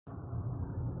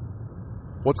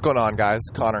What's going on, guys?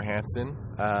 Connor Hansen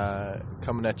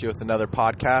coming at you with another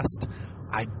podcast.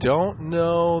 I don't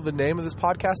know the name of this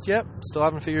podcast yet. Still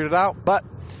haven't figured it out, but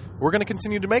we're going to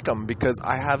continue to make them because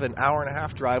I have an hour and a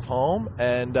half drive home,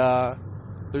 and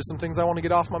there's some things I want to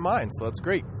get off my mind, so that's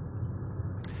great.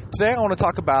 Today I want to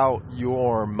talk about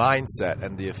your mindset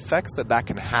and the effects that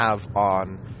can have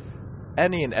on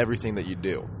any and everything that you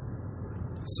do.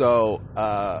 So,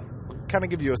 kind of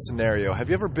give you a scenario. Have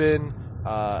you ever been...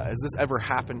 has this ever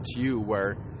happened to you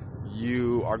where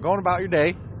you are going about your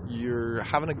day, you're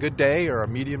having a good day or a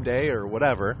medium day or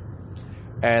whatever,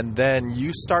 and then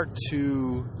you start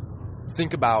to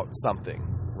think about something,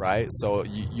 right? So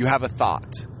you have a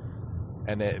thought,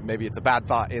 and maybe it's a bad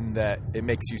thought in that it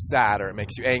makes you sad or it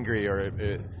makes you angry or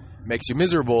it makes you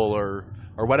miserable or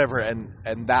whatever,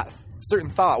 and that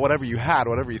certain thought, whatever you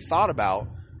thought about,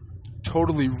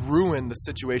 totally ruined the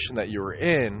situation that you were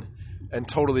in and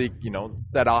totally,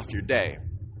 set off your day.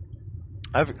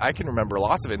 I can remember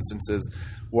lots of instances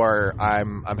where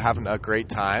I'm having a great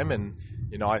time and,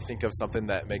 I think of something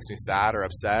that makes me sad or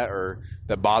upset or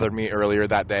that bothered me earlier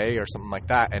that day or something like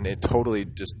that, and it totally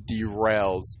just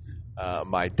derails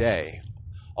my day.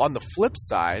 On the flip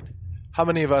side, how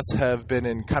many of us have been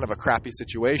in kind of a crappy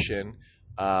situation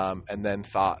and then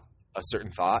thought a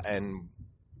certain thought and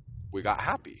we got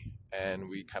happy? And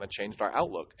we kind of changed our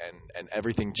outlook, and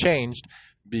everything changed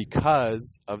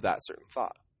because of that certain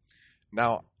thought.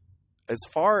 Now, as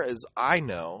far as I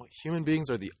know, human beings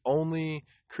are the only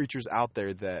creatures out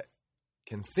there that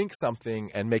can think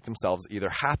something and make themselves either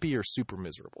happy or super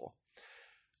miserable.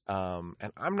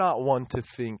 And I'm not one to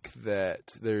think that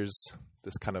there's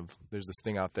this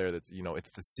thing out there that's,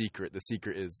 it's the secret. The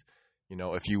secret is,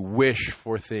 if you wish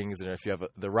for things and if you have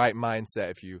the right mindset,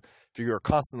 if you are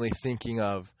constantly thinking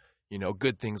of,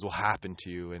 good things will happen to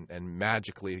you and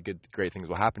magically great things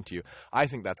will happen to you. I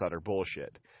think that's utter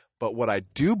bullshit. But what I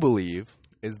do believe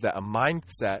is that a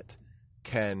mindset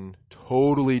can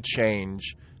totally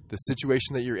change the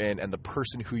situation that you're in and the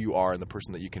person who you are and the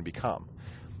person that you can become.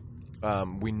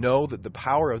 We know that the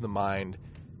power of the mind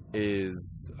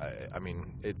is,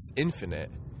 it's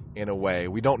infinite in a way.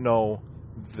 We don't know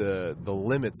the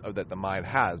limits of that the mind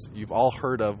has. You've all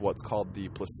heard of what's called the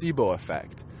placebo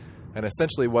effect. And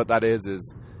essentially what that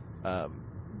is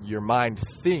your mind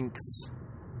thinks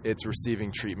it's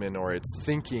receiving treatment or it's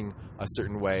thinking a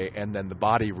certain way, and then the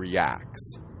body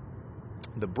reacts.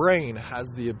 The brain has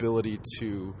the ability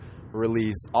to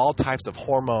release all types of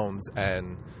hormones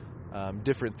and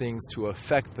different things to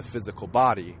affect the physical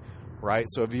body, right?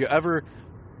 So have you ever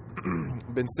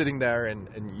been sitting there and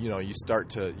you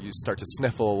start to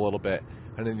sniffle a little bit,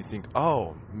 and then you think,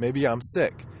 oh, maybe I'm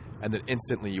sick, and then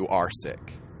instantly you are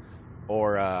sick?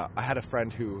 Or I had a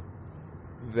friend who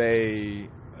they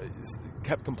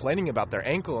kept complaining about their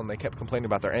ankle, and they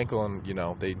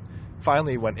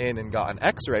finally went in and got an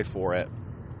x-ray for it,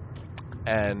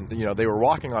 and they were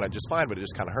walking on it just fine, but it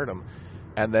just kind of hurt them,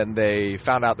 and then they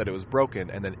found out that it was broken,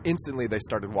 and then instantly they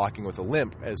started walking with a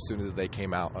limp as soon as they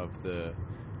came out of the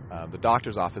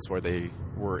doctor's office where they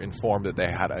were informed that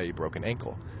they had a broken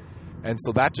ankle. And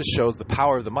so that just shows the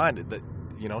power of the mind, that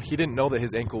he didn't know that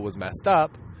his ankle was messed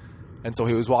up. And so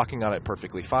he was walking on it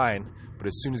perfectly fine, but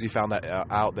as soon as he found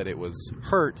out that it was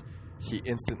hurt, he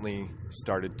instantly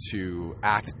started to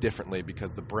act differently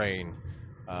because the brain,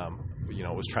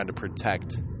 was trying to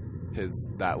protect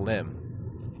that limb.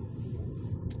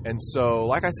 And so,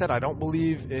 like I said, I don't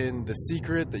believe in the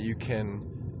secret that you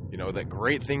can, that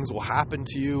great things will happen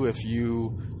to you if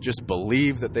you just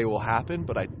believe that they will happen,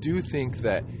 but I do think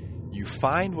that you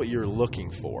find what you're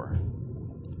looking for.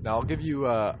 Now, I'll give you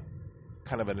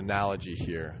kind of an analogy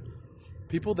here.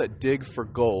 People that dig for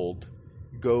gold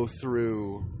go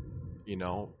through,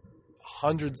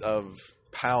 hundreds of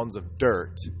pounds of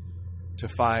dirt to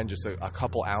find just a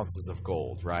couple ounces of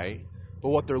gold, right? But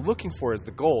what they're looking for is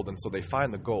the gold, and so they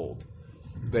find the gold.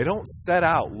 They don't set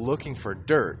out looking for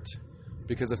dirt,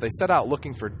 because if they set out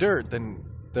looking for dirt, then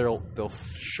they'll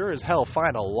sure as hell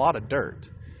find a lot of dirt.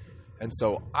 And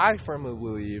so I firmly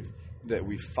believe that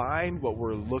we find what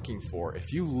we're looking for.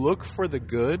 If you look for the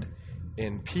good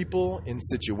in people, in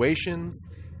situations,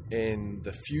 in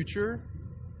the future,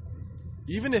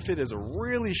 even if it is a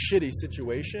really shitty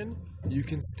situation, you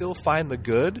can still find the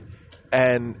good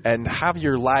and have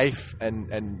your life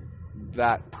and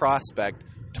that prospect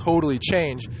totally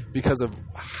change because of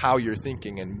how you're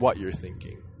thinking and what you're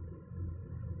thinking.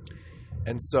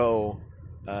 And so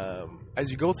as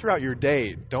you go throughout your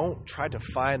day, don't try to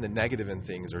find the negative in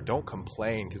things, or don't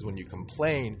complain, because when you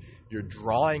complain, you're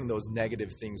drawing those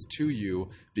negative things to you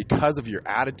because of your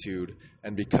attitude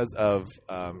and because of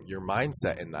your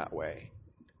mindset in that way.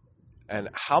 And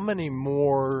how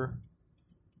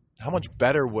much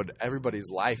better would everybody's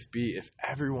life be if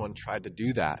everyone tried to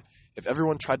do that? If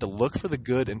everyone tried to look for the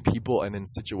good in people and in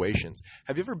situations.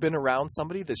 Have you ever been around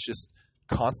somebody that's just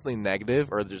constantly negative,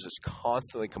 or that just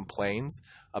constantly complains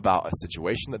about a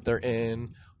situation that they're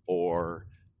in, or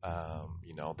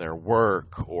their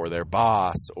work, or their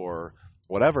boss, or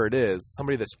whatever it is,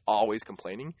 somebody that's always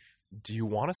complaining? Do you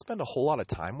want to spend a whole lot of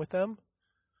time with them?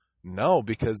 No,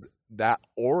 because that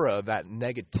aura, that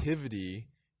negativity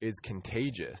is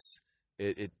contagious.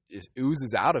 It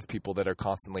oozes out of people that are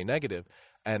constantly negative.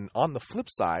 And on the flip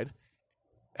side,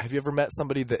 have you ever met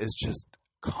somebody that is just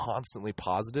constantly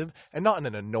positive, and not in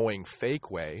an annoying fake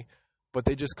way, but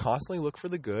they just constantly look for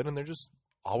the good and they're just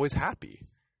always happy?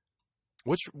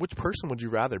 Which person would you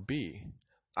rather be?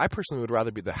 I personally would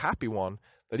rather be the happy one,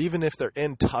 that even if they're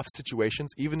in tough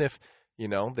situations, even if,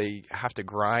 they have to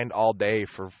grind all day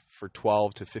for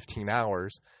 12 to 15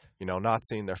 hours, not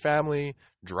seeing their family,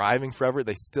 driving forever,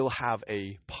 they still have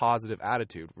a positive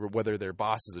attitude. Whether their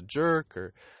boss is a jerk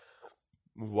or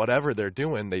whatever they're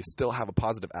doing, they still have a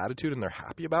positive attitude and they're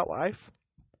happy about life.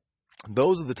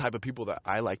 Those are the type of people that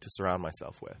I like to surround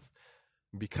myself with,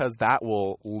 because that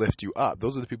will lift you up.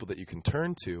 Those are the people that you can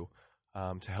turn to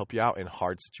help you out in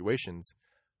hard situations,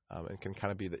 and can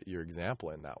kind of be your example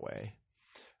in that way.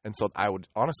 And so I would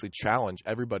honestly challenge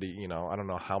everybody, I don't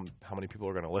know how many people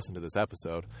are going to listen to this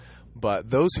episode, but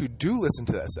those who do listen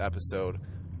to this episode,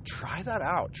 try that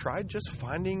out. Try just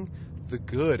finding the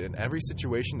good in every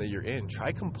situation that you're in.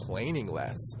 Try complaining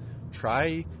less.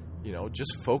 Try,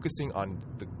 just focusing on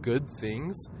the good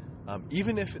things,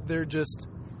 even if they're just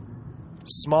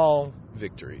small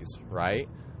victories, right?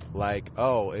 Like,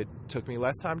 oh, it took me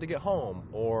less time to get home,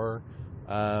 or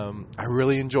I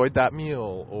really enjoyed that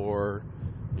meal, or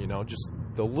just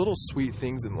the little sweet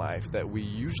things in life that we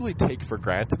usually take for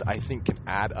granted, I think can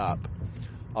add up.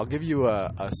 I'll give you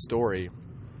a story,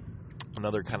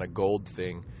 another kind of gold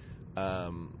thing.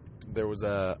 There was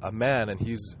a man, and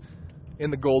he's in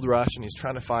the gold rush, and he's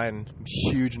trying to find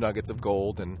huge nuggets of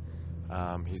gold, and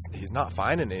he's not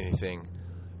finding anything.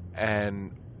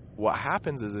 And what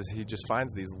happens is he just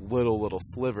finds these little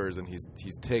slivers, and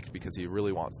he's ticked because he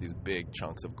really wants these big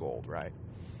chunks of gold, right?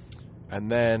 And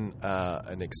then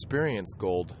an experienced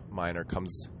gold miner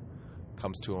comes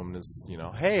to him and is,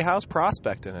 hey, how's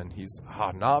prospecting? And he's,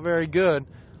 not very good.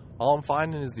 All I'm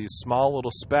finding is these small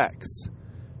little specks.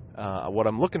 What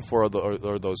I'm looking for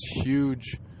are those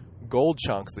huge gold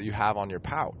chunks that you have on your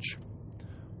pouch.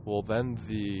 Well, then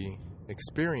the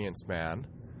experienced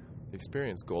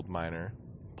gold miner,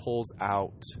 pulls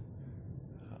out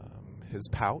his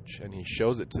pouch, and he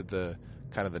shows it to the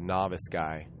novice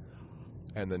guy.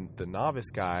 And then the novice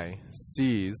guy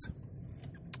sees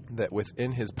that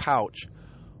within his pouch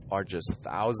are just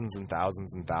thousands and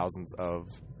thousands and thousands of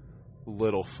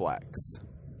little flecks.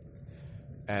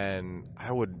 And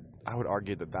I would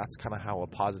argue that that's kind of how a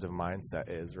positive mindset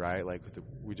is, right? Like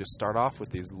we just start off with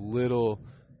these little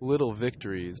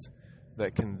victories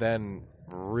that can then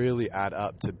really add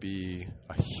up to be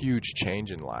a huge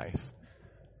change in life.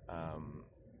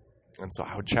 And so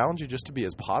I would challenge you just to be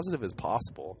as positive as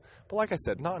possible. But like I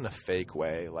said, not in a fake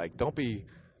way. Like don't be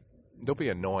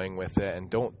annoying with it, and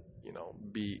don't,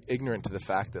 be ignorant to the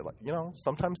fact that,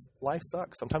 sometimes life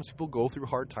sucks. Sometimes people go through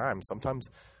hard times. Sometimes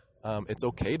it's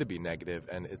okay to be negative,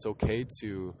 and it's okay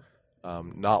to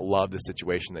not love the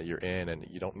situation that you're in, and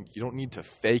you don't need to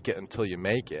fake it until you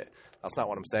make it. That's not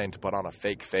what I'm saying, to put on a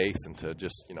fake face and to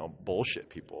just, bullshit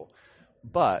people.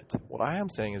 But what I am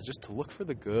saying is just to look for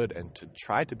the good and to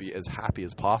try to be as happy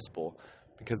as possible,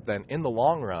 because then in the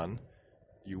long run,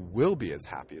 you will be as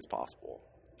happy as possible.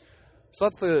 So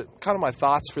that's the kind of my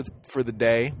thoughts for the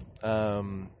day.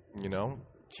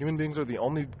 Human beings are the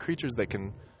only creatures that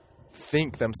can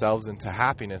think themselves into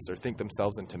happiness or think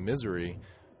themselves into misery,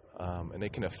 and they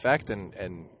can affect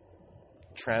and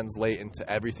translate into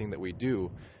everything that we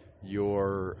do.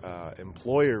 Your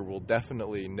employer will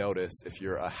definitely notice if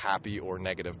you're a happy or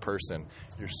negative person.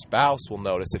 Your spouse will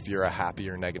notice if you're a happy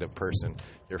or negative person.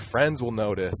 Your friends will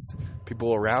notice.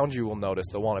 People around you will notice.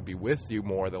 They'll want to be with you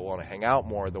more. They'll want to hang out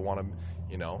more. They'll want to,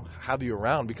 have you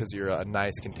around because you're a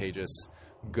nice, contagious,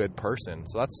 good person.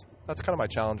 So that's kind of my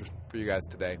challenge for you guys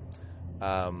today.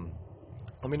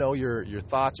 Let me know your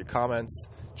thoughts, your comments.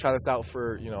 Try this out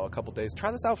for, a couple days.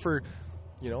 Try this out for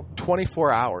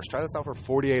 24 hours. Try this out for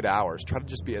 48 hours. Try to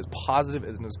just be as positive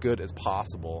and as good as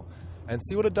possible and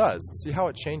see what it does. See how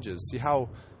it changes. See how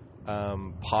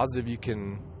positive you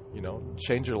can,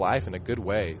 change your life in a good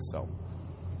way. So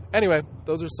anyway,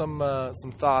 those are some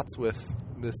thoughts with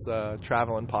this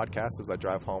traveling podcast as I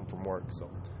drive home from work. So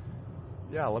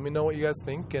yeah, let me know what you guys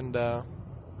think, and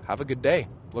have a good day.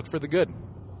 Look for the good.